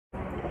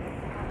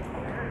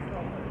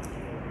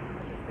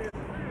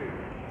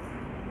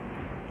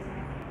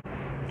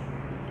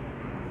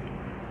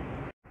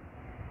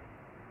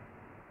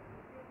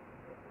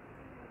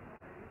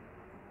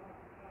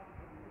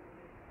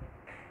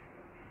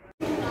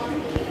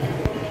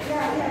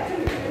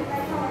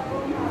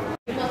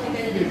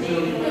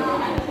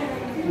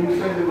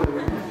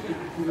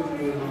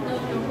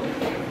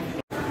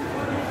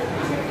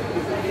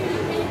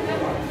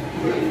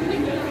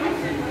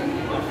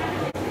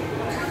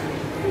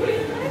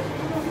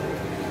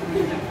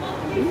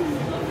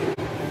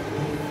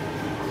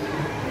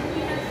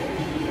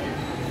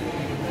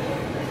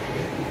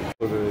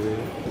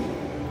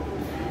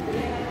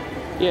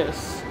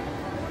Yes.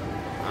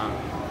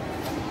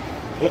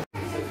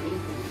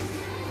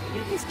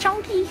 It's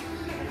chunky.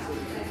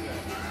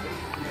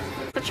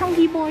 The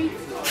chunky boy.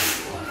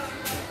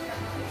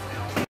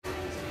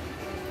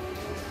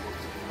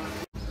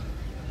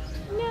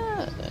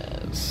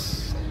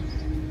 Yes.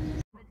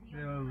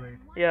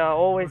 Yeah,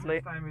 always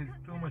late. This time is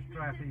too much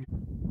traffic.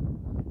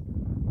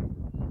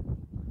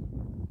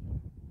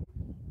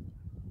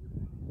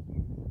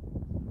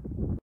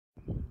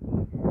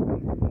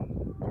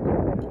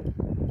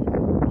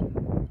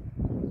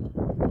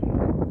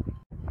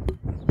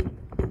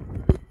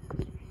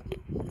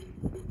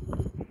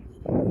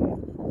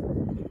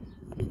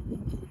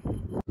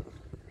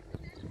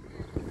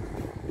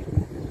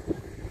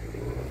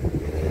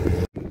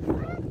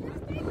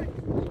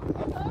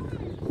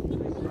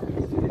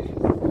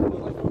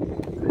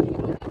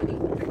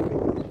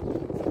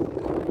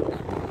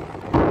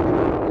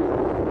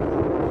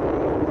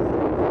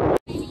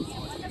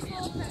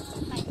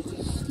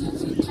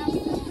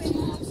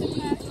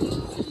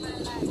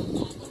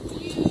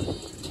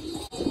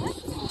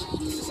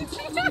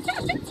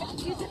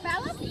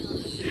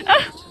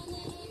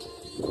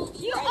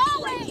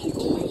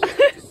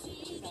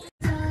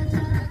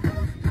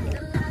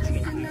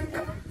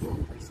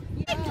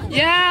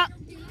 Yeah.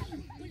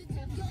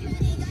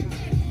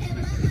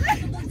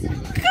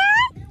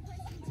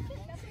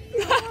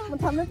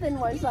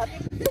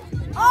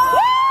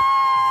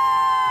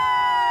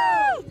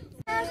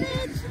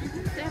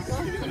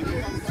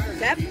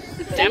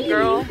 Damn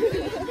girl.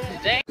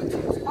 Dang.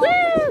 Woo!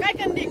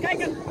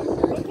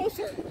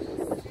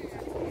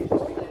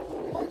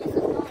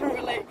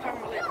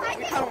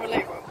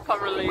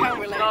 Can't relate.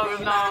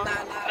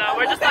 No,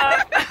 we're just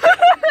not.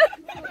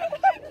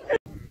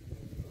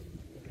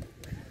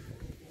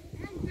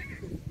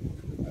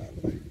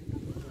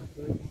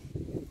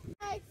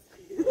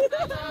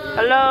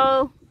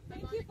 Hello.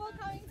 Thank you for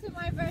coming to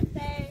my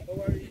birthday.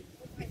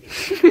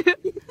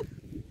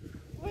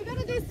 We're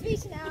gonna do a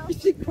speech now.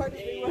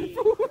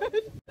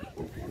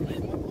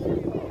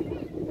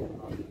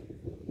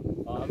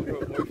 I'm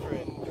your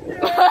boyfriend.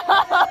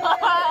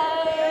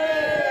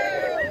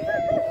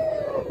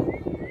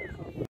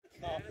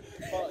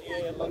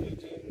 Yeah, love you,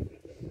 Jim.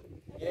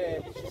 Yeah,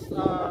 just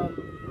oh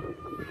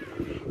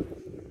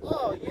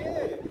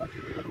yeah.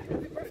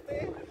 Happy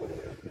birthday.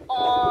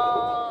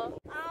 Aww.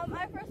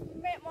 I first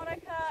met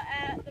Monica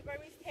at the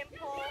Burmese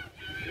temple.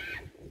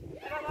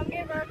 And my mom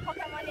gave her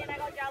pocket money and I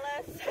got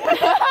jealous.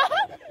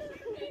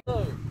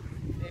 So,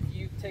 if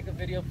you take a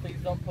video, please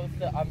don't post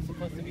it. I'm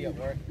supposed to be at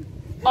work.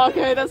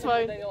 Okay, that's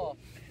fine. Day off.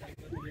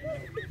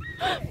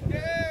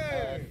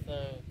 So,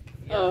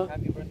 yeah, Oh.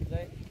 happy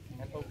birthday,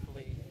 and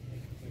hopefully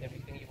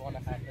everything you want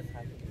to have has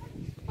happened.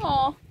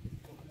 Aww.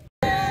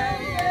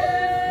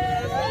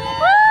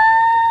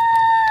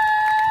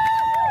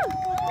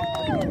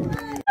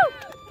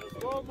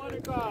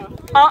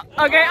 Oh,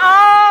 okay.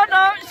 Oh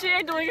no, she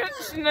ain't doing it.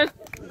 She's not.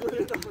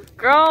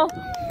 Girl.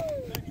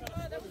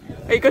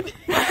 Are you good?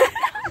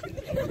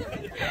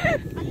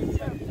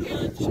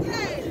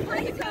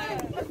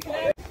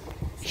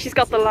 She's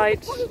got the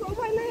light. What is on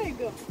my leg?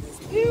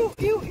 Ew,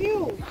 ew,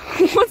 ew.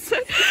 What's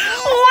it?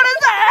 What is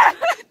that?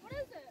 What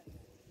is it?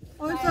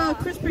 Oh, it's a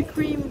Krispy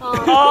Kreme.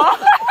 Oh.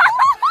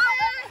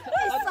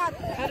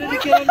 How did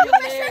it get on your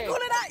leg?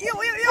 Ew,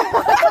 ew, ew.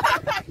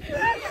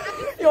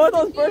 Yo,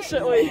 those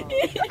bullshit way.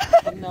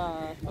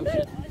 Nah, I'm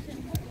just...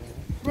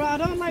 Bro, I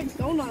don't like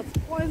donuts.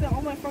 What is it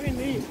on my fucking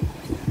knee?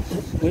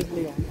 Where's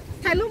Leon?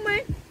 ถ่ายรูปไหม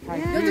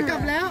เดี๋ยวจะกลั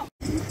บแล้ว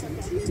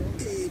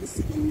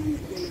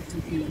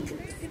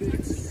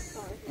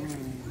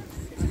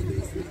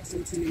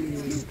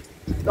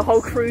The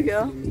whole crew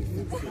here.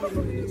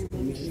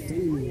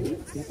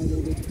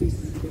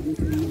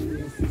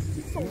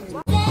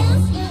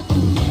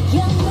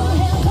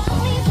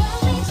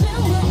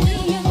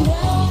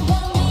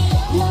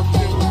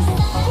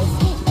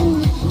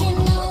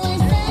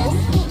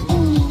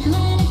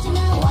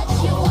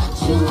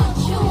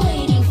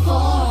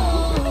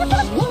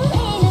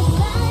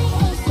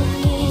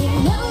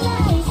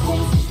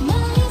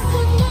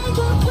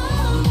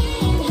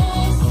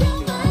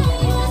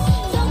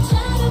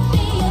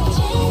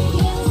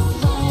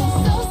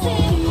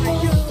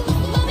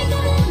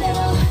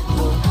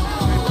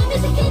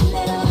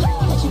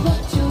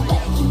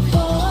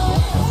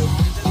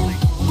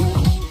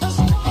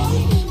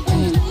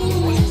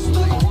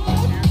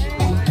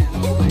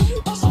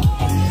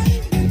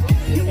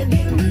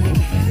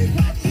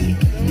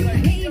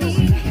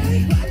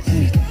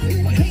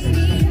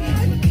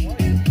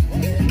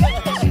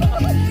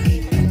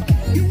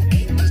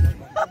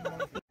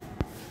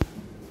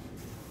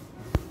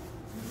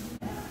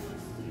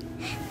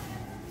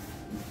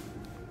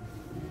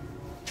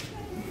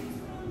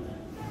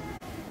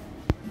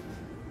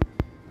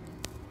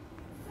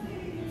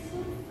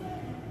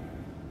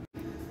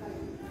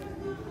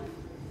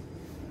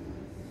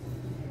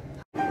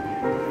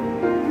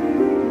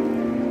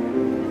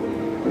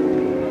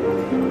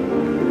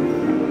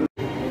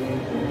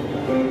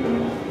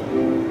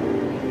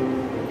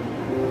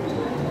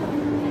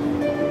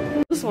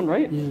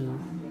 right? Yeah.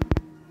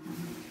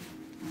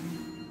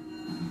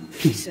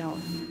 Peace out.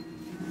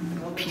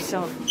 Peace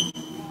out.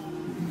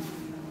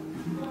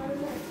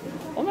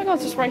 Oh my god,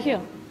 it's just right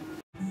here.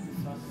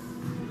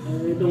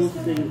 I don't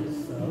think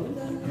so.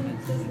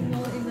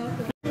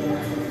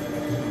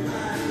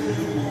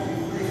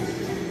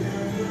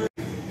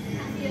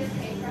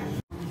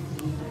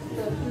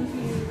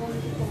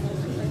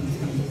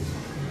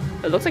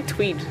 It looks like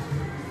tweed.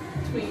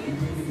 Tweed.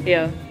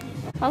 Yeah.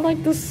 I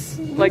like this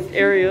like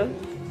area.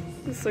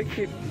 It's so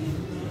cute.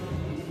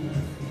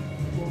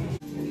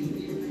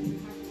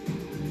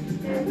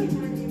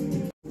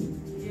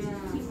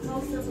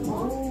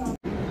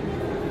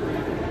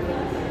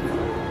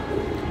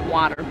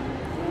 Water.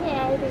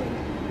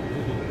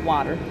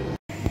 Water.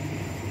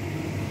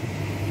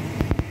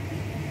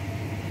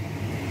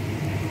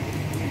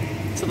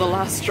 To the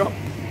last drop.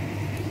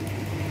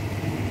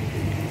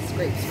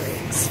 Scrape,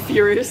 scrape.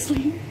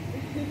 Furiously.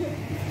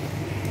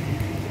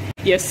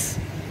 Yes.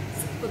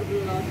 For the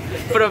vlog.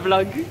 For a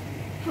vlog.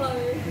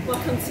 Hello,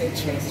 welcome to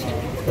Chase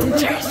Channel.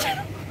 Chase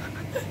Channel.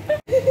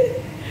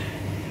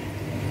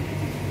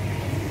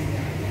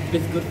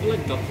 It's good for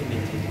like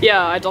documenting.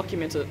 Yeah, I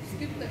document it.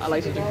 I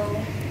like to do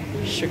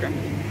sugar.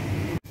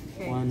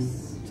 1,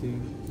 2.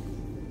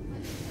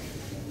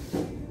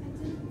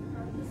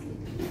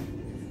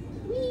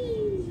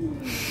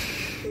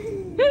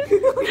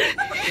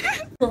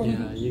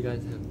 Yeah, you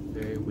guys have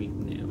very weak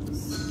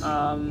nails.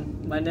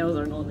 My nails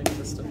are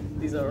non-existent.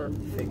 These are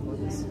fake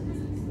ones.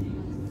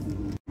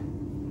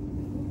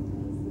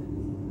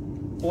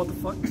 What the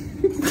fuck?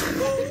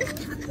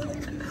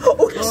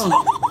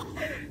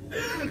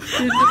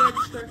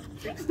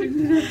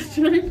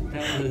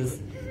 That was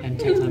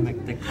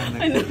anticlimactic.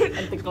 I know,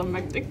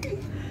 anticlimactic.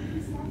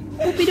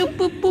 Boopy doop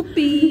boop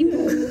boopy.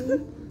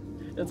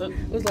 That's it.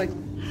 It was like.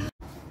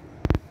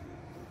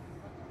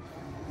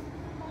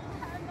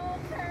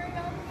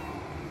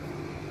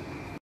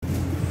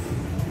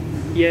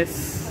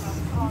 Yes.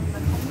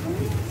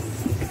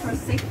 For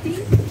safety,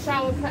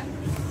 shower cap.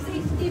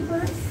 Safety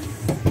first.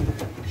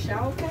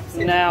 Shower caps.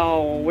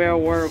 Now, where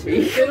were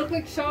we? They look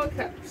like shower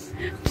caps.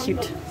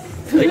 Cute.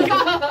 Like,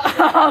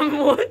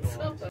 what?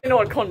 You know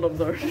what condoms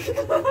are.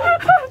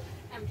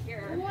 I'm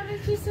pure. What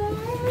did she say?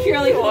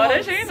 Purely What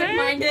did she say?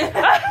 minded.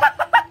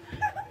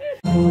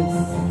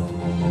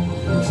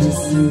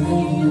 Just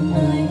ringing in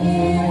my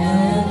ear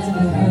and I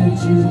heard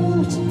you.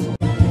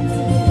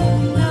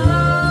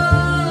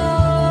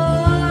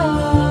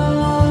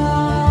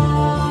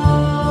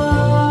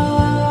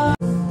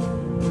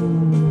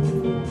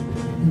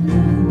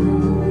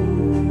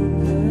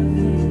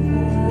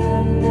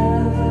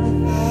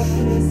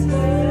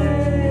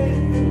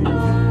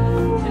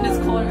 In this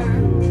corner.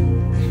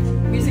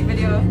 Music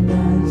video.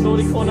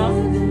 Slowly corner.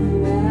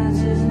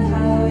 Imagine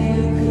how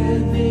you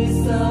could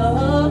be so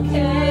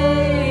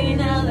okay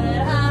now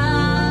that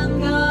I'm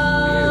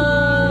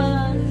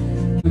gone.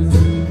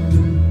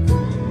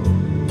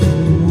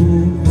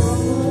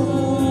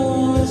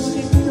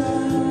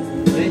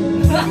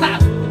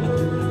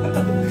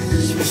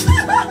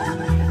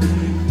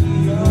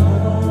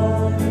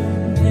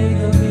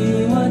 내가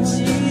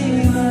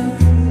미웠지만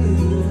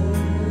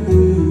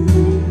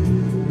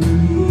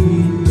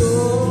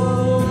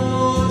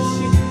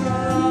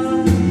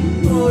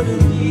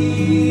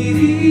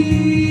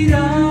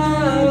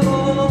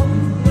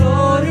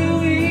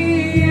너를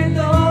위해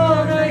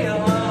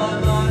떠나야만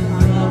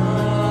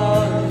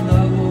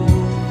한다고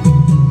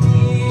이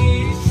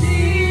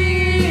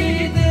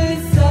시든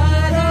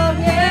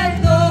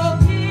사랑했던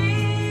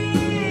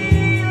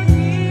기억이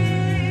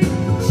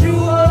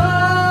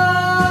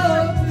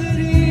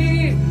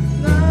추억들이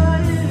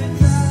나를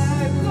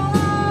잡고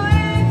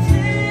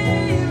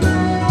있지만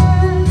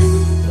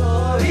더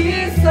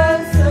이상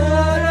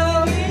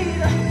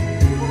사랑이라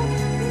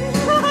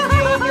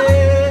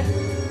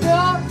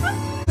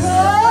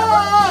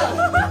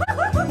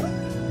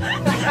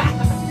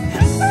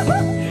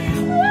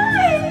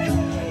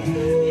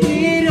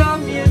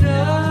이러면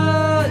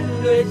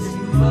안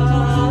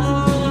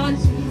되지만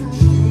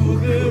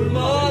죽을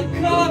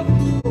만큼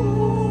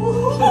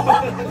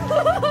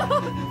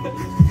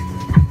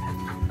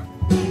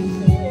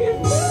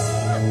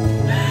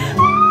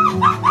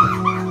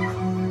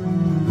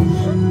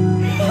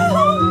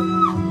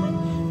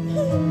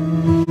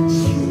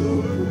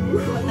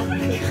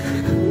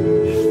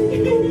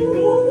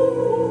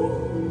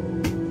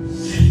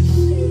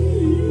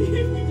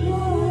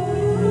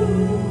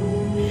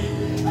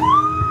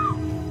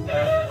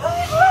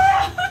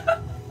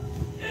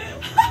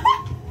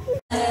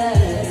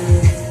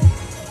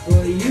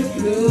Well, you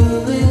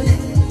blew it.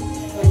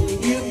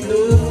 You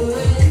blew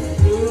it,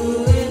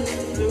 blew it,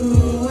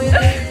 blew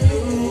it,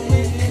 blew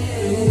it,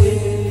 blew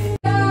it.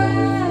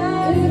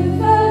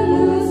 If I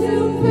lose you,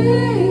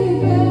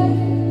 baby,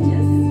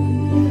 just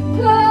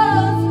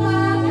close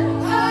my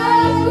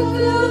eyes with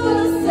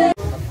the same.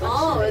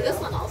 Oh, this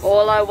one also.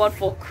 All I want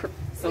for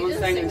Someone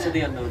sang Into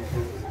the Unknown.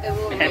 It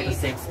will It had the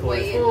same score.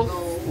 wait, it will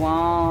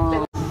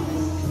Wow.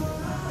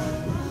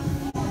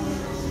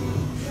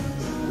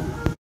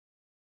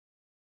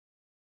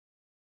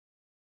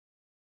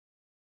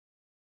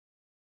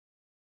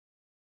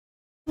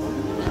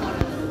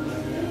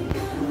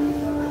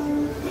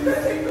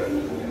 Perfect.